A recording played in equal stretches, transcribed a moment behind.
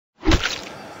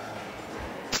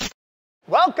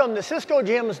Welcome to Siscoe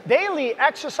Gym's daily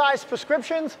exercise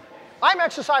prescriptions. I'm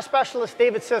exercise specialist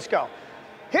David Siscoe.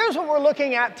 Here's what we're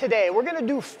looking at today. We're going to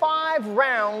do 5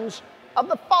 rounds of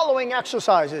the following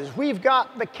exercises. We've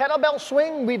got the kettlebell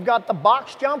swing, we've got the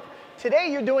box jump. Today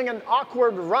you're doing an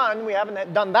awkward run. We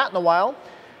haven't done that in a while.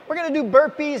 We're going to do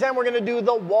burpees and we're going to do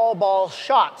the wall ball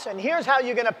shots. And here's how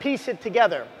you're going to piece it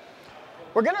together.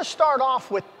 We're going to start off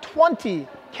with 20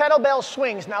 kettlebell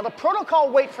swings. Now the protocol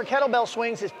weight for kettlebell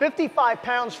swings is 55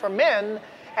 pounds for men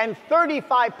and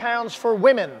 35 pounds for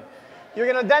women.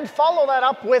 You're going to then follow that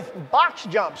up with box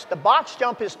jumps. The box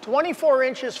jump is 24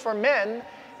 inches for men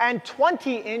and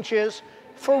 20 inches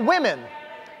for women.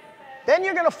 Then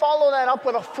you're going to follow that up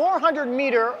with a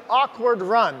 400-meter awkward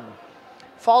run.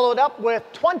 Followed up with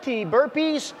 20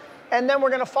 burpees, and then we're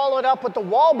going to follow it up with the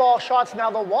wall ball shots. Now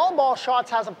the wall ball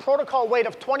shots has a protocol weight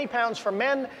of 20 pounds for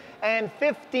men and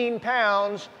 15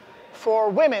 pounds for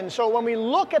women. So when we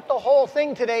look at the whole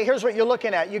thing today, here's what you're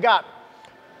looking at. You got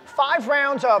 5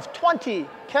 rounds of 20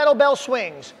 kettlebell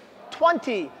swings,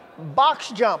 20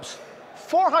 box jumps,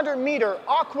 400-meter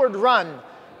awkward run,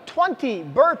 20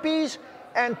 burpees,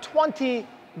 and 20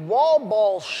 wall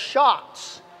ball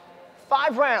shots.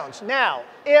 5 rounds. Now,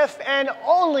 if and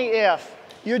only if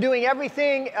you're doing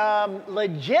everything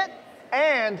legit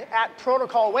and at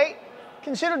protocol weight,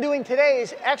 consider doing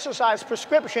today's exercise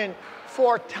prescription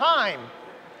for time.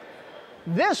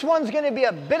 This one's going to be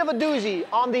a bit of a doozy.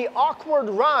 On the awkward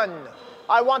run,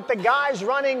 I want the guys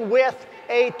running with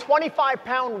a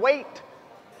 25-pound weight.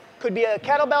 Could be a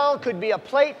kettlebell, could be a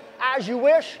plate, as you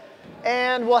wish.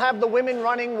 And we'll have the women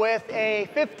running with a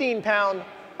 15-pound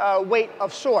weight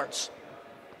of sorts.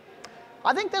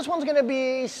 I think this one's going to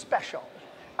be special.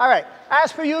 All right,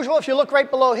 as per usual, if you look right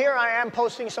below here, I am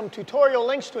posting some tutorial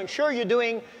links to ensure you're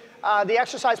doing the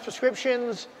exercise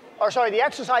prescriptions, the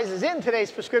exercises in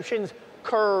today's prescriptions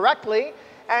correctly.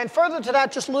 And further to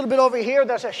that, just a little bit over here,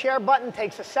 there's a share button.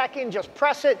 Takes a second, just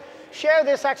press it. Share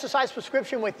this exercise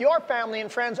prescription with your family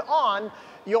and friends on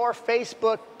your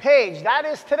Facebook page. That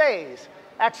is today's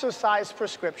exercise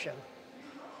prescription.